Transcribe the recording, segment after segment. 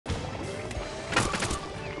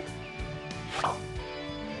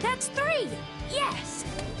That's 3! Yes!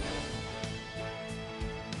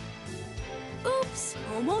 Oops,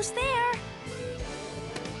 almost there.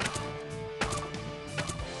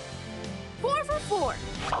 4 for 4.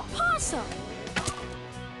 Possum!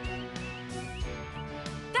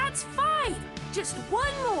 That's 5! Just 1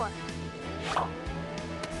 more.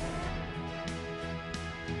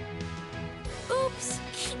 Oops,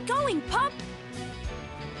 keep going, pup.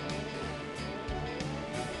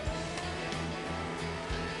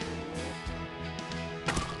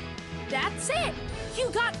 That's it! You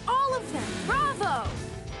got all of them! Bravo!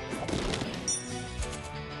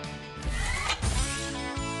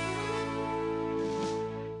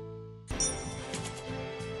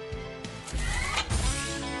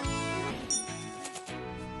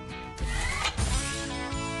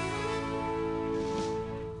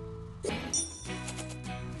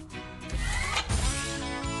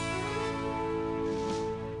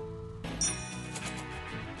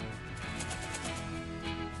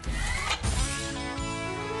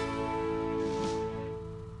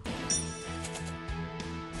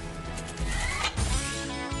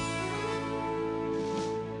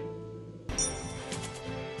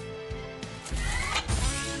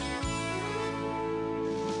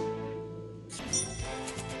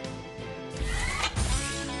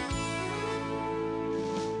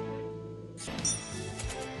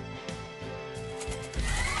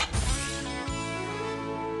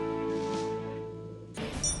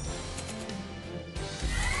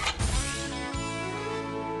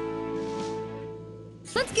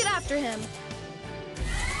 Let's get after him.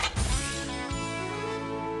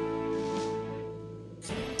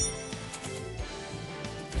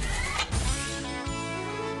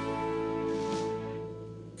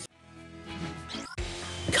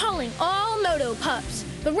 Calling all Moto pups.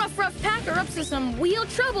 The rough pack are up to some real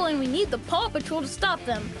trouble and we need the PAW Patrol to stop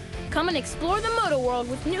them. Come and explore the Moto world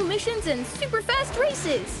with new missions and super fast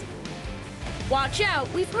races. Watch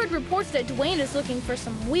out, we've heard reports that Dwayne is looking for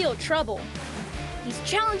some real trouble. He's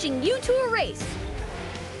challenging you to a race.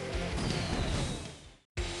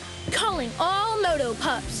 Calling all Moto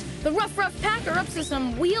pups. The rough pack are up to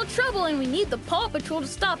some real trouble and we need the PAW Patrol to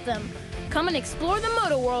stop them. Come and explore the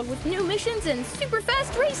Moto world with new missions and super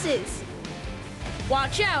fast races.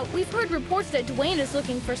 Watch out, we've heard reports that Dwayne is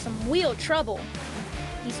looking for some real trouble.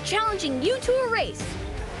 He's challenging you to a race.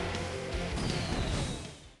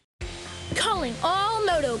 Calling all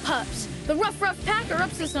Moto pups. The rough pack are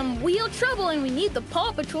up to some real trouble and we need the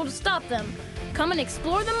PAW Patrol to stop them. Come and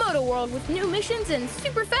explore the Moto world with new missions and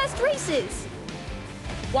super fast races.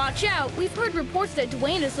 Watch out, we've heard reports that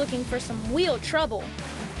Dwayne is looking for some real trouble.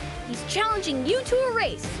 He's challenging you to a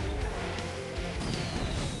race.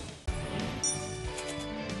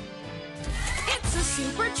 It's a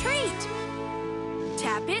super treat.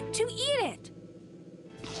 Tap it to eat it.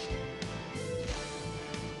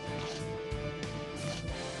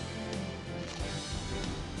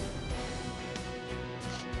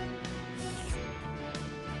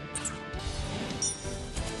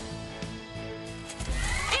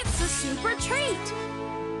 It's a super treat.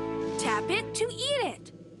 Tap it to eat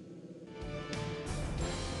it.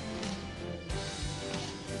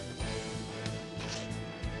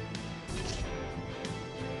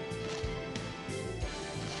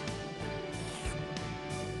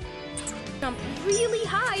 Jump really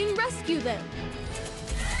high and rescue them.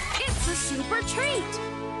 It's a super treat.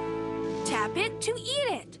 Tap it to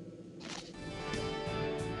eat it.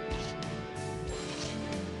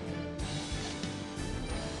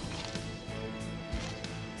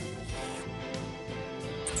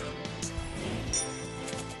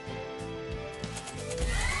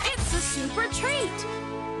 It's a super treat.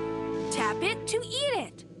 Tap it to eat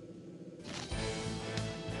it.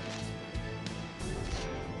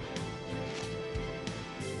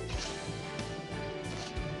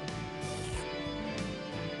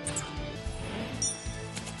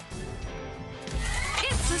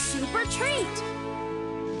 It's a super treat.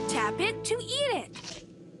 Tap it to eat it.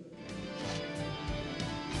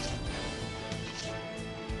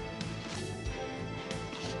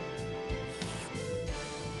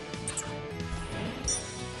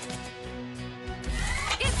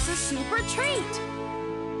 It's a super treat.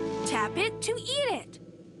 Tap it to eat it.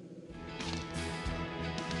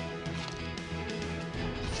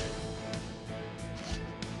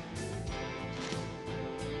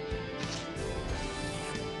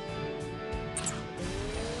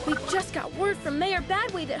 We just got word from Mayor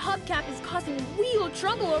Badway that Hubcap is causing real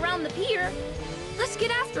trouble around the pier. Let's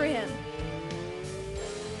get after him.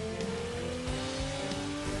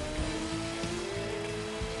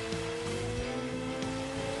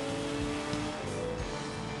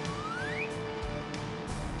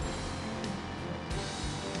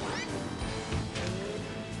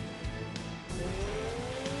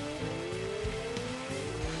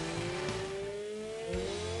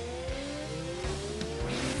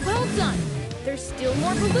 done. There's still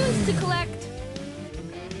more balloons to collect.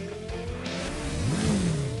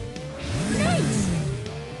 Nice!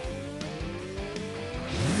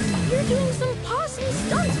 You're doing some awesome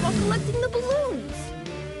stunts while collecting the balloons.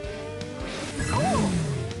 Cool!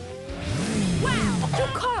 Wow! You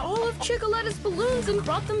caught all of Chicoletta's balloons and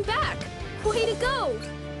brought them back. Way to go!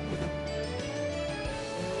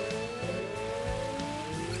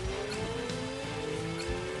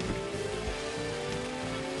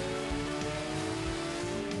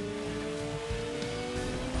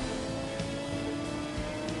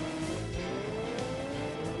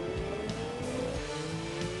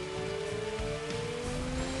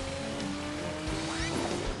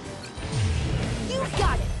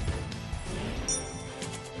 Got it!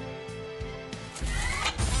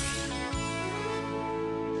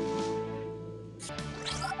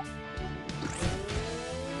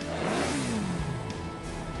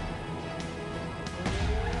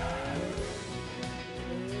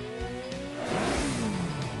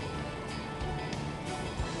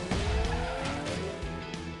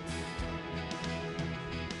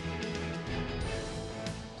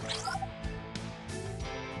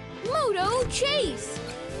 Moto Chase!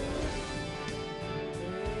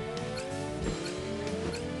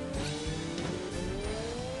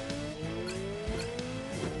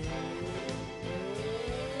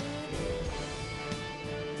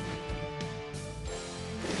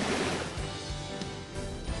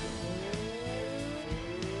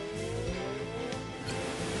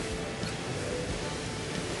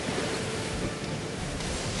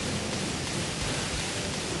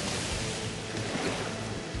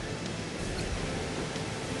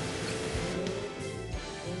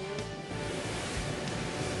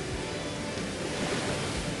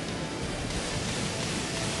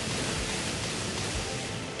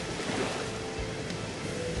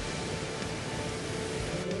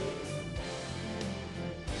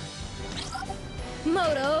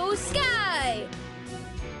 Moto Skye!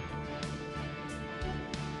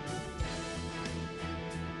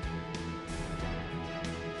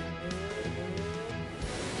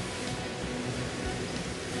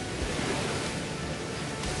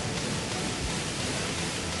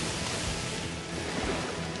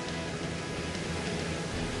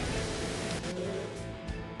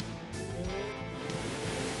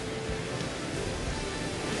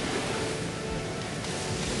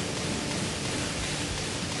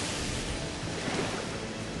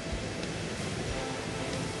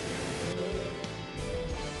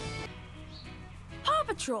 PAW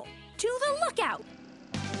Patrol, to the lookout!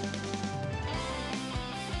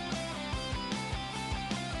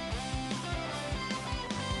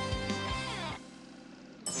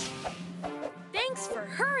 Thanks for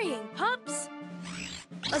hurrying, pups!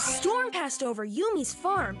 A storm passed over Yumi's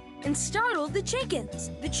farm and startled the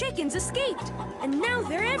chickens. The chickens escaped, and now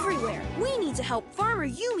they're everywhere. We need to help Farmer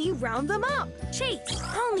Yumi round them up. Chase,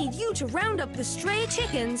 I'll need you to round up the stray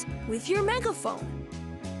chickens with your megaphone.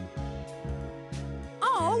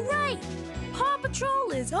 All right, PAW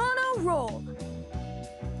Patrol is on a roll.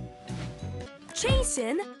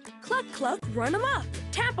 Chasin', cluck cluck, run 'em up.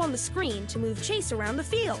 Tap on the screen to move Chase around the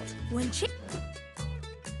field.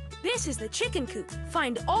 This is the chicken coop.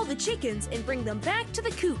 Find all the chickens and bring them back to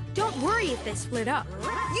the coop. Don't worry if they split up.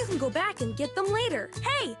 You can go back and get them later.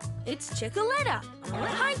 Hey, it's Chicoletta.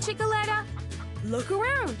 Hi, Chicoletta. Look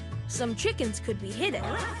around. Some chickens could be hidden.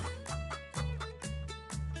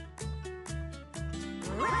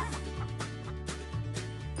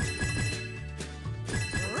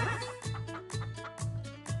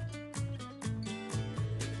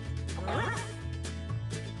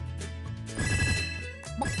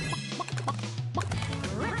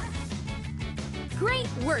 Great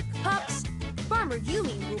work, pups! Farmer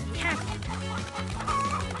Yumi will be happy.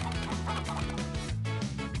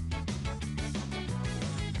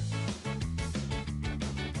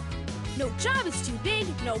 No job is too big,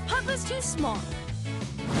 no pup is too small.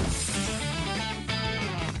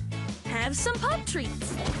 Have some pup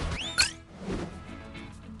treats.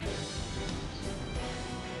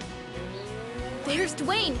 There's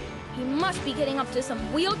Dwayne. He must be getting up to some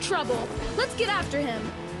real trouble. Let's get after him.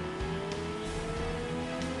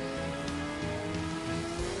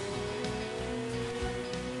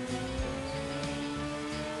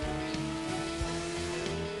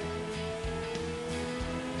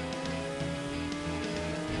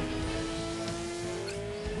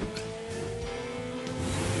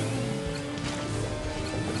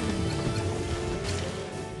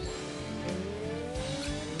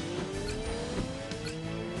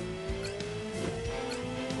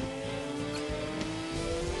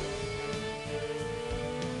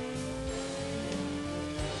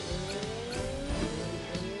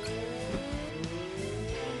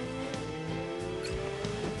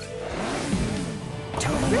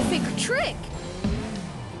 terrific trick.